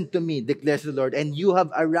listen to me, declares the Lord, and you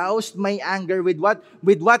have aroused my anger with what?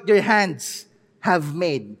 With what your hands have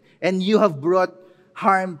made, and you have brought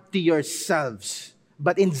harm to yourselves."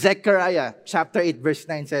 But in Zechariah chapter 8 verse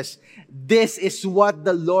 9 says, "This is what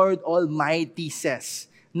the Lord Almighty says."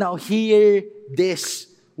 Now hear these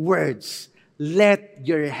words: "Let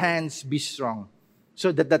your hands be strong,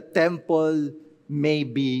 so that the temple may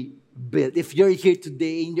be built." If you're here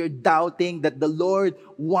today and you're doubting that the Lord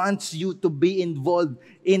wants you to be involved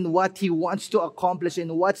in what He wants to accomplish,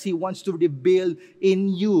 in what He wants to rebuild in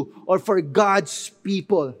you or for God's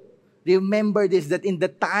people, remember this, that in the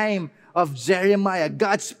time of Jeremiah,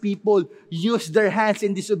 God's people used their hands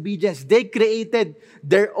in disobedience. They created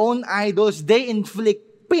their own idols. They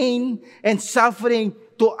inflict pain and suffering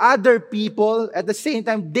to other people. At the same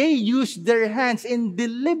time, they used their hands in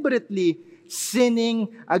deliberately sinning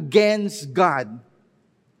against God.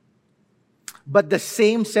 But the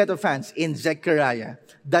same set of hands in Zechariah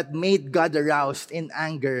that made God aroused in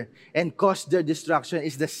anger and caused their destruction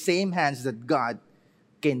is the same hands that God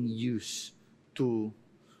can use to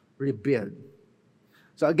rebuild.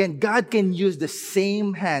 So again, God can use the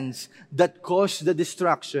same hands that caused the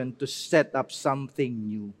destruction to set up something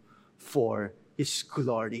new for His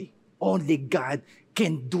glory. Only God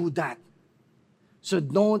can do that. So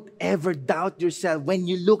don't ever doubt yourself when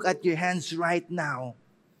you look at your hands right now.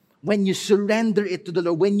 When you surrender it to the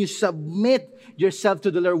Lord, when you submit yourself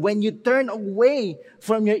to the Lord, when you turn away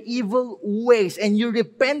from your evil ways and you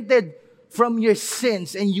repented from your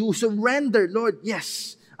sins and you surrender, Lord,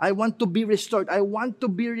 yes, I want to be restored. I want to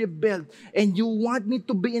be rebuilt. And you want me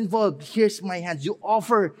to be involved. Here's my hands. You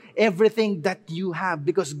offer everything that you have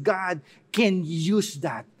because God can use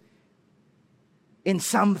that in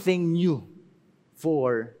something new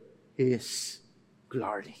for His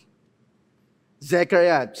glory.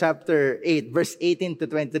 Zechariah chapter 8, verse 18 to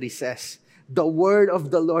 23 says, "The word of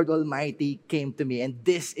the Lord Almighty came to me." And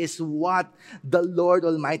this is what the Lord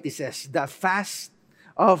Almighty says: "The fast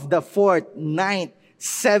of the 4th, 9th,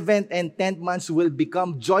 7th, and 10th months will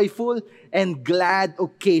become joyful and glad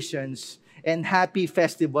occasions and happy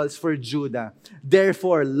festivals for Judah.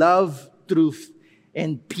 Therefore, love, truth,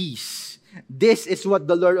 and peace." This is what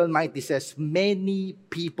the Lord Almighty says: "Many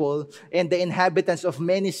people and the inhabitants of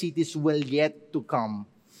many cities will yet to come.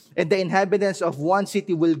 And the inhabitants of one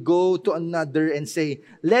city will go to another and say,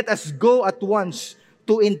 'Let us go at once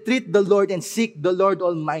to entreat the Lord and seek the Lord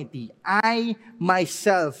Almighty. I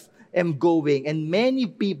myself am going.' And many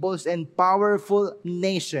peoples and powerful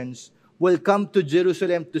nations will come to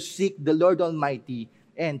Jerusalem to seek the Lord Almighty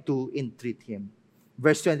and to entreat Him."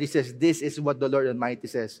 Verse 20 says, "This is what the Lord Almighty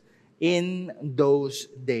says: in those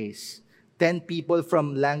days. 10 people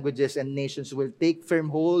from languages and nations will take firm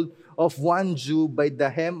hold of one Jew by the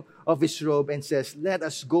hem of his robe and says, "Let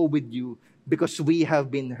us go with you, because we have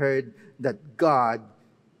been heard that God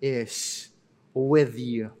is with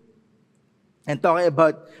you." And talking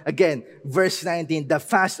about, again, verse 19, the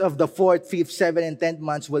fast of the 4th, 5th, 7th, and 10th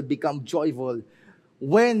months will become joyful.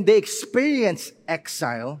 When they experience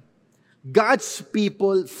exile, God's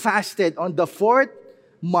people fasted on the 4th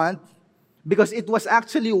month because it was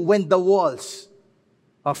actually when the walls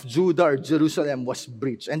of Judah or Jerusalem was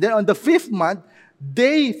breached. And then on the 5th month,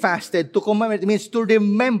 they fasted to commemorate. It means to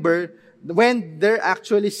remember when their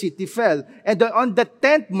actually city fell. And then on the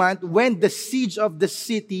 10th month, when the siege of the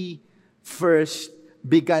city first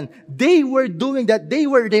began. They were doing that. They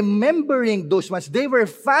were remembering those months. They were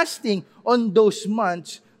fasting on those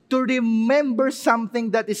months to remember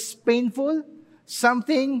something that is painful,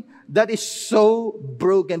 something that is so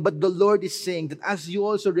broken. But the Lord is saying that as you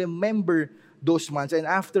also remember those months, and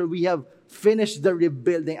after we have finished the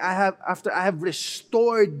rebuilding, after I have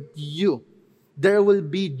restored you, there will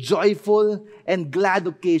be joyful and glad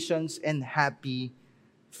occasions and happy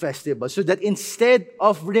festivals. So that instead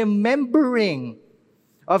of remembering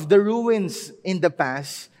of the ruins in the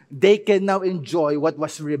past, they can now enjoy what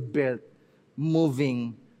was rebuilt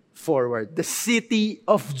moving forward. The city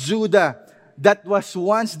of Judah that was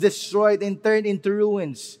once destroyed and turned into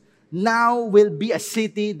ruins now will be a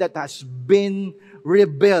city that has been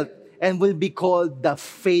rebuilt and will be called the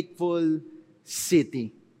faithful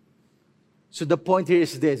city. So the point here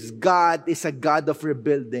is this: God is a God of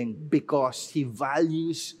rebuilding because He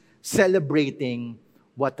values celebrating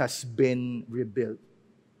what has been rebuilt.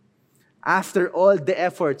 After all the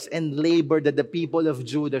efforts and labor that the people of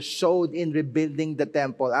Judah showed in rebuilding the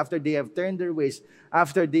temple, after they have turned their ways,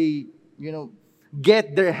 after they,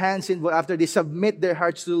 get their hands involved, after they submit their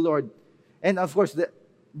hearts to the Lord, and of course,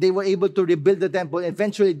 they were able to rebuild the temple,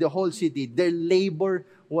 eventually the whole city, their labor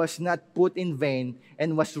was not put in vain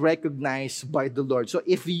and was recognized by the Lord. So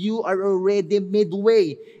if you are already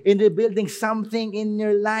midway in rebuilding something in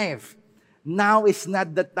your life, now is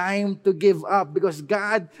not the time to give up, because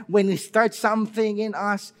God, when He starts something in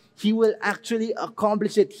us, He will actually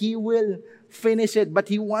accomplish it. He will finish it, but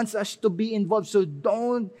He wants us to be involved. So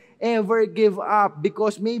don't ever give up,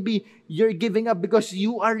 because maybe you're giving up because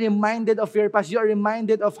you are reminded of your past. You are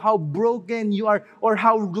reminded of how broken you are or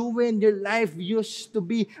how ruined your life used to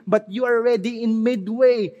be. But you are already in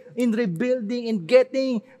midway in rebuilding and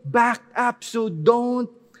getting back up. So don't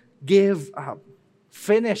give up.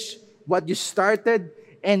 Finish what you started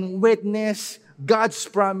and witness God's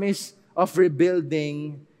promise of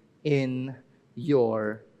rebuilding in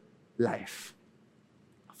your life.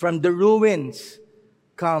 From the ruins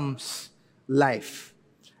comes life.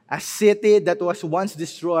 A city that was once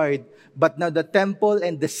destroyed, but now the temple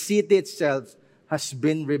and the city itself has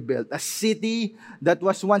been rebuilt. A city that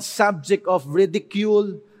was once subject of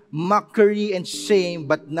ridicule, mockery, and shame,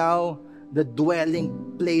 but now the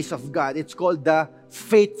dwelling place of God. It's called the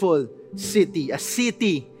faithful city. A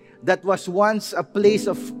city that was once a place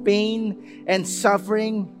of pain and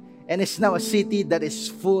suffering, and is now a city that is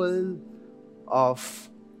full of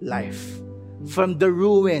life. From the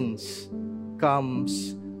ruins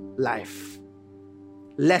comes life.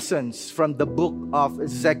 Lessons from the book of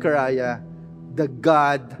Zechariah, the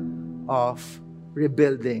God of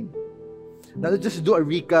rebuilding. Now let's just do a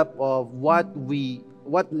recap of what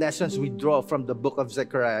lessons we draw from the book of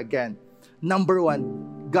Zechariah. Again, number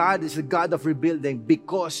one, God is a God of rebuilding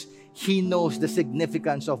because He knows the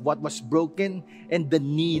significance of what was broken and the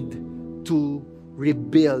need to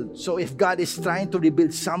rebuild. So if God is trying to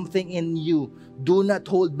rebuild something in you, do not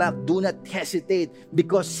hold back, do not hesitate,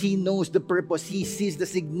 because He knows the purpose. He sees the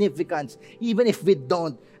significance. Even if we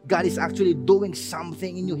don't, God is actually doing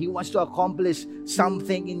something in you. He wants to accomplish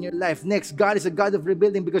something in your life. Next, God is a God of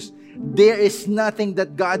rebuilding because there is nothing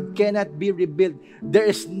that God cannot be rebuilt. There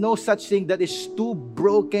is no such thing that is too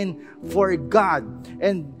broken for God.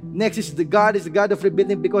 And next is the God of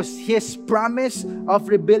rebuilding because His promise of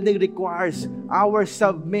rebuilding requires our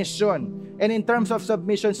submission. And in terms of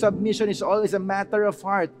submission is always a matter of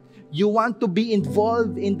heart. You want to be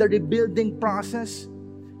involved in the rebuilding process.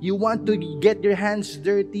 You want to get your hands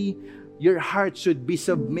dirty. Your heart should be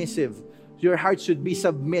submissive. Your heart should be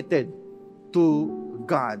submitted to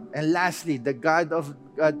God. And lastly, the God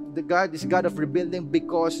is God of rebuilding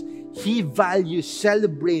because He values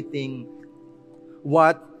celebrating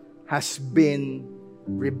what has been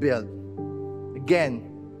rebuilt. Again,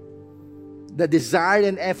 the desire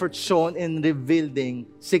and effort shown in rebuilding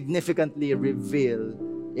significantly reveal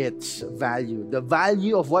its value. The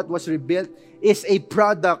value of what was rebuilt is a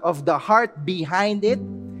product of the heart behind it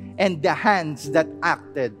and the hands that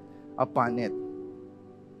acted upon it.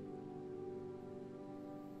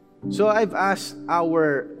 So I've asked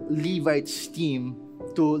our Levites team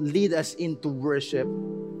to lead us into worship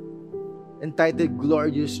entitled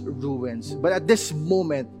Glorious Ruins. But at this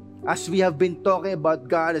moment, as we have been talking about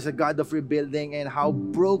God as a God of rebuilding and how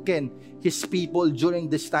broken His people during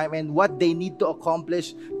this time and what they need to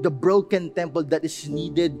accomplish, the broken temple that is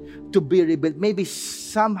needed to be rebuilt, maybe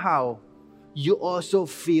somehow you also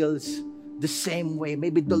feels the same way.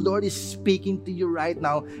 Maybe the Lord is speaking to you right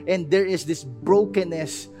now and there is this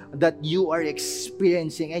brokenness that you are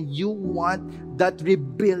experiencing and you want that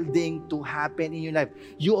rebuilding to happen in your life.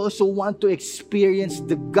 You also want to experience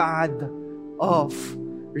the God of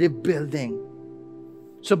rebuilding.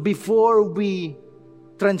 So before we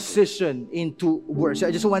transition into worship,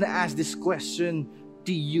 I just want to ask this question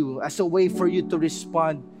to you as a way for you to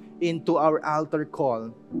respond into our altar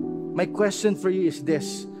call. My question for you is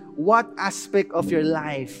this: what aspect of your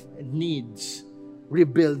life needs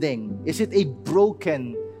rebuilding? Is it a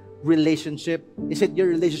broken relationship? Is it your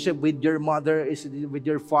relationship with your mother? Is it with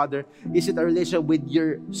your father? Is it a relationship with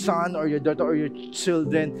your son or your daughter or your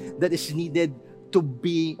children that is needed to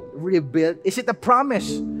be rebuilt? Is it a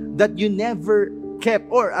promise that you never kept,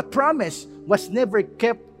 or a promise was never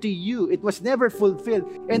kept to you? It was never fulfilled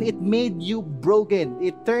and it made you broken.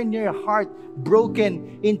 It turned your heart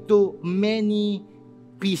broken into many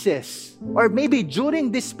pieces. Or maybe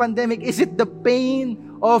during this pandemic, is it the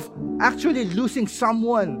pain of actually losing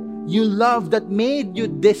someone you love that made you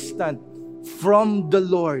distant from the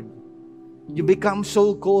Lord? You become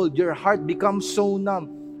so cold, your heart becomes so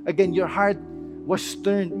numb. Again, your heart was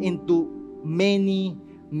turned into many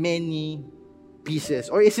pieces.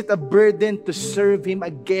 Or is it a burden to serve Him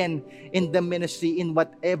again in the ministry in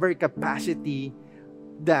whatever capacity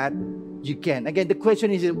that you can? Again, the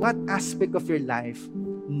question is, what aspect of your life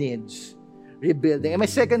needs rebuilding? And my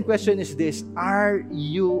second question is this: are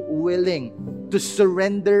you willing to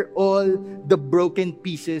surrender all the broken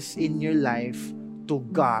pieces in your life to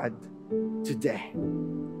God today?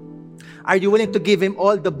 Are you willing to give Him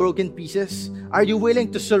all the broken pieces? Are you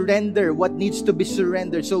willing to surrender what needs to be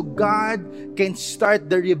surrendered so God can start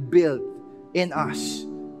the rebuild in us?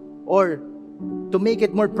 Or to make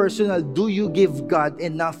it more personal, do you give God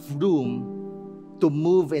enough room to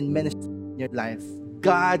move and minister in your life?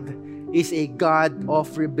 God is a God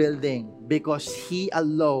of rebuilding because He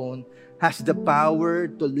alone has the power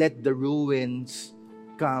to let the ruins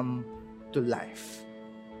come to life.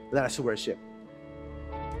 Let us worship.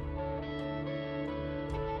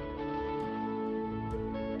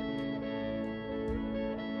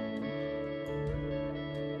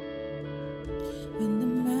 When the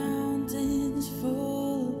mountains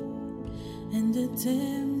fall and the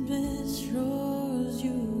tempest roars,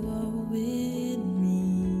 you are with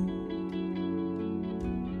me.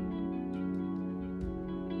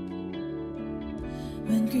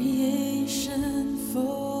 When creation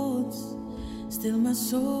falls, still my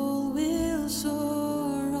soul will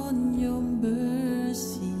soar on your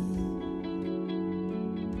mercy.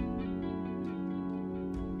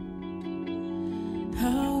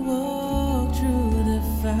 I'll walk through the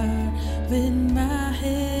fire with my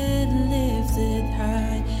head lifted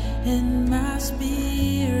high and my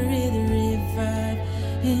spirit revived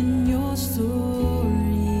in your story.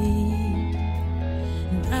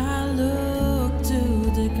 And I look to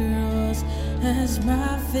the cross as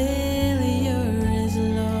my failure is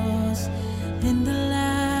lost in the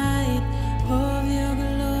light of your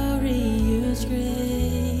glorious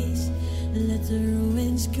grace. Let the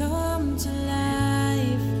ruins come to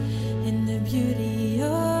life in the beauty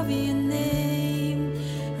of your name,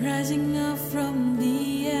 rising up from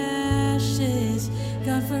the ashes.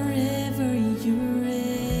 God, forever you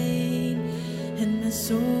reign, and my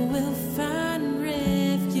soul will find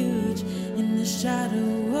refuge in the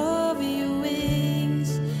shadow of your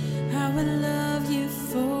wings. I will love you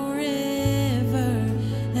forever,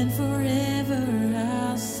 and forever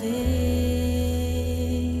I'll sing.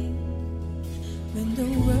 When the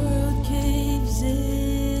world caves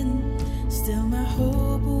in, still my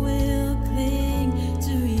hope will cling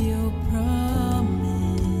to your promise.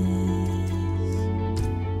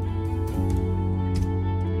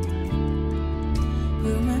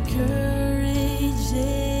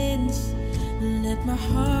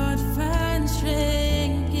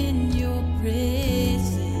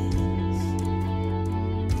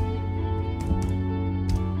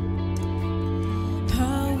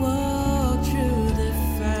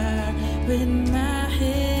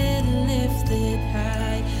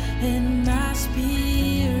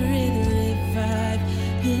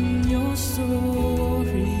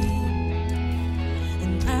 story,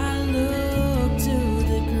 and I look to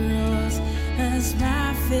the cross as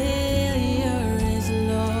my failure is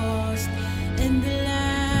lost in the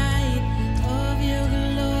light of your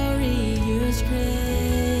glorious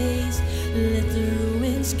grace. Let the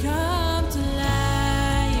ruins come to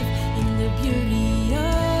life in the beauty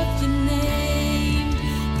of your name,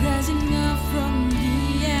 rising up from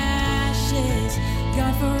the ashes.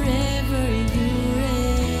 God, forever you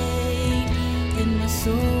reign, and my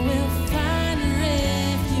soul will find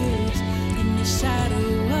refuge in the shadow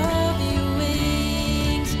of your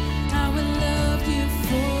wings. I will love you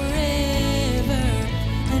forever,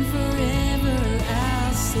 and forever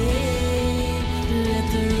I'll say, let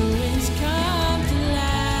the ruins come to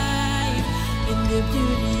life in the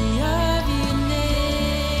beauty of your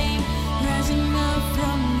name, rising up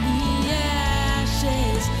from the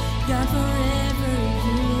ashes. God, forever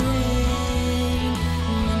you reign,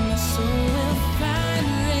 and my soul will find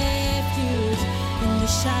refuge in the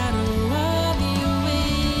shadow of your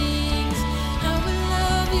wings. I will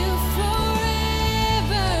love you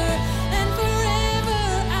forever, and forever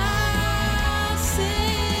I'll sing.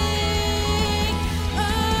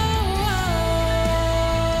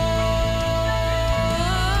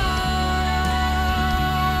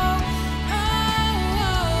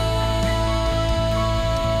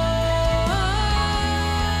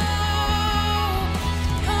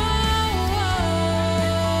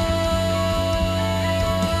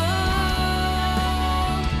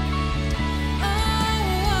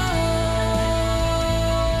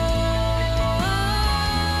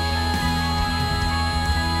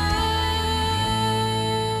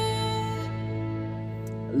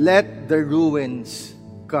 Let the ruins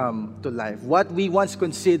come to life. What we once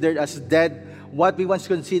considered as dead, what we once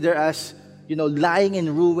considered as, lying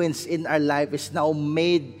in ruins in our life is now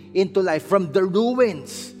made into life. From the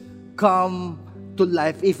ruins, come to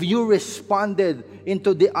life. If you responded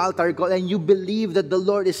into the altar call and you believe that the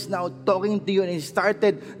Lord is now talking to you and He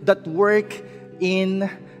started that work in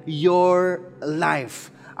your life,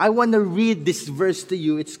 I want to read this verse to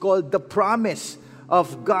you. It's called the promise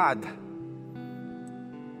of God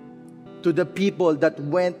to the people that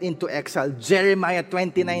went into exile. Jeremiah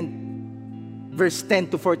 29 verse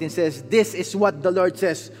 10 to 14 says, this is what the Lord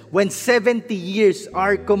says, when 70 years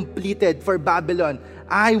are completed for Babylon,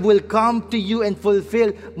 I will come to you and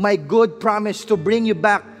fulfill my good promise to bring you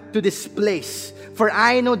back to this place. For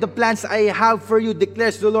I know the plans I have for you,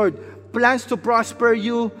 declares the Lord, plans to prosper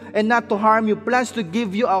you and not to harm you, plans to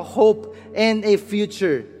give you a hope and a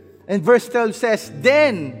future. And verse 12 says,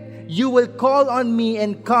 then you will call on me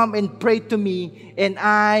and come and pray to me, and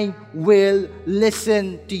I will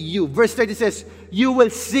listen to you. Verse 30 says, you will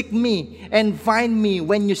seek me and find me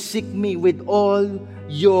when you seek me with all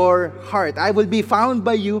your heart. I will be found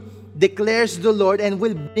by you, declares the Lord, and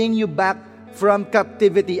will bring you back from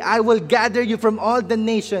captivity. I will gather you from all the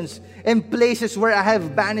nations and places where I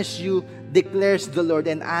have banished you, declares the Lord,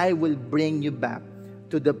 and I will bring you back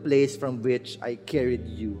to the place from which I carried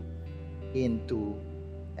you into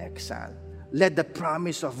exile. Let the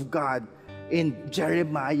promise of God in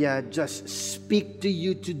Jeremiah just speak to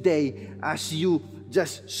you today as you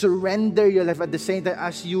just surrender your life, at the same time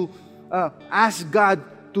as you ask God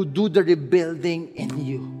to do the rebuilding in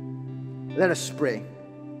you. Let us pray.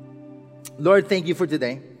 Lord, thank you for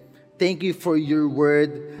today. Thank you for your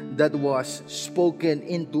word that was spoken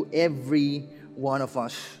into every one of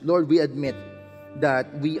us. Lord, we admit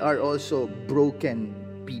that we are also broken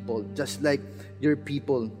people, just like your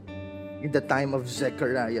people in the time of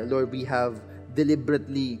Zechariah. Lord, we have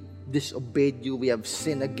deliberately disobeyed you. We have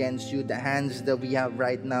sinned against you. The hands that we have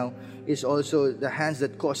right now is also the hands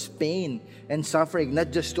that cause pain and suffering, not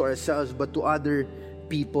just to ourselves, but to other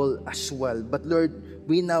people as well. But Lord,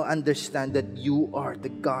 we now understand that you are the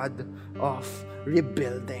God of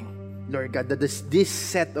rebuilding. Lord God, that this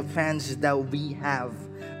set of hands that we have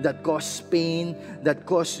that cause pain, that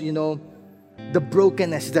cause, the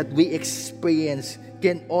brokenness that we experience,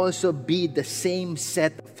 can also be the same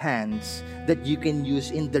set of hands that you can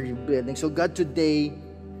use in the rebuilding. So God, today,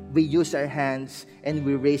 we use our hands and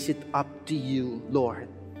we raise it up to you, Lord.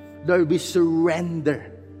 Lord, we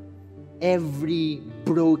surrender every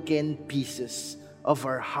broken pieces of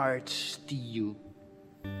our hearts to you.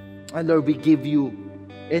 And Lord, we give you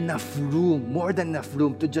enough room, more than enough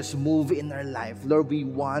room to just move in our life. Lord, we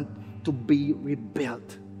want to be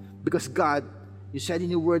rebuilt. Because God, you said in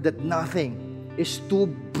your word that nothing is too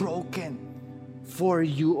broken for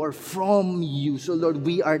you or from you. So Lord,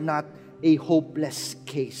 we are not a hopeless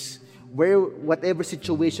case. Whatever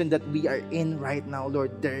situation that we are in right now,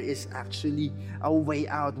 Lord, there is actually a way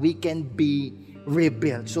out. We can be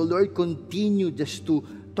rebuilt. So Lord, continue just to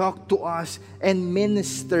talk to us and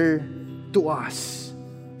minister to us.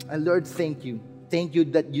 And Lord, thank you. Thank you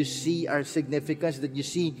that you see our significance, that you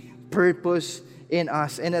see purpose in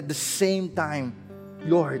us. And at the same time,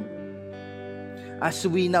 Lord, as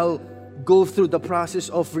we now go through the process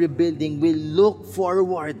of rebuilding, we look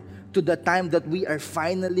forward to the time that we are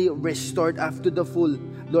finally restored after the full,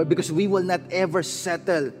 Lord, because we will not ever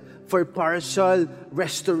settle for partial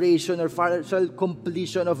restoration or partial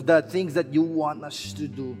completion of the things that you want us to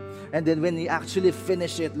do. And then when we actually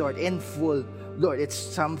finish it, Lord, in full, Lord, it's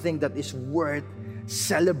something that is worth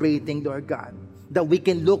celebrating, Lord God. That we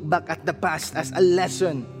can look back at the past as a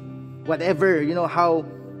lesson. Whatever,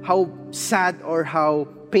 how sad or how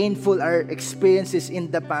painful our experiences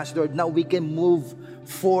in the past, Lord, now we can move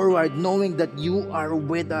forward knowing that you are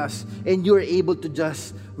with us and you're able to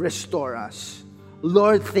just restore us.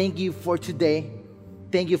 Lord, thank you for today.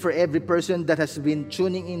 Thank you for every person that has been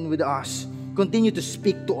tuning in with us. Continue to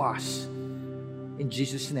speak to us. In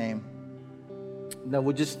Jesus' name. Now,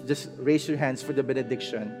 would just raise your hands for the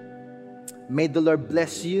benediction. May the Lord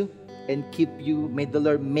bless you and keep you. May the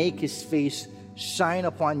Lord make His face shine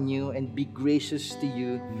upon you and be gracious to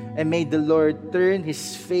you. And may the Lord turn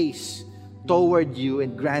His face toward you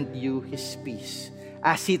and grant you His peace.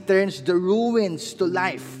 As He turns the ruins to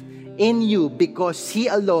life in you, because He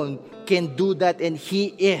alone can do that, and He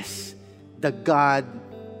is the God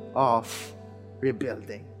of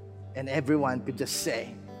rebuilding. And everyone could just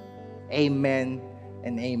say, Amen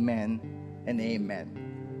and amen and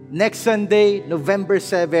amen. Next Sunday, November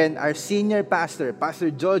 7, our senior pastor,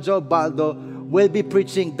 Pastor Jojo Baldo, will be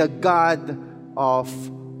preaching the God of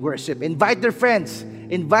worship. Invite their friends,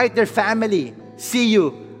 invite their family. See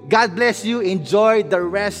you. God bless you. Enjoy the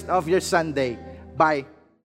rest of your Sunday. Bye.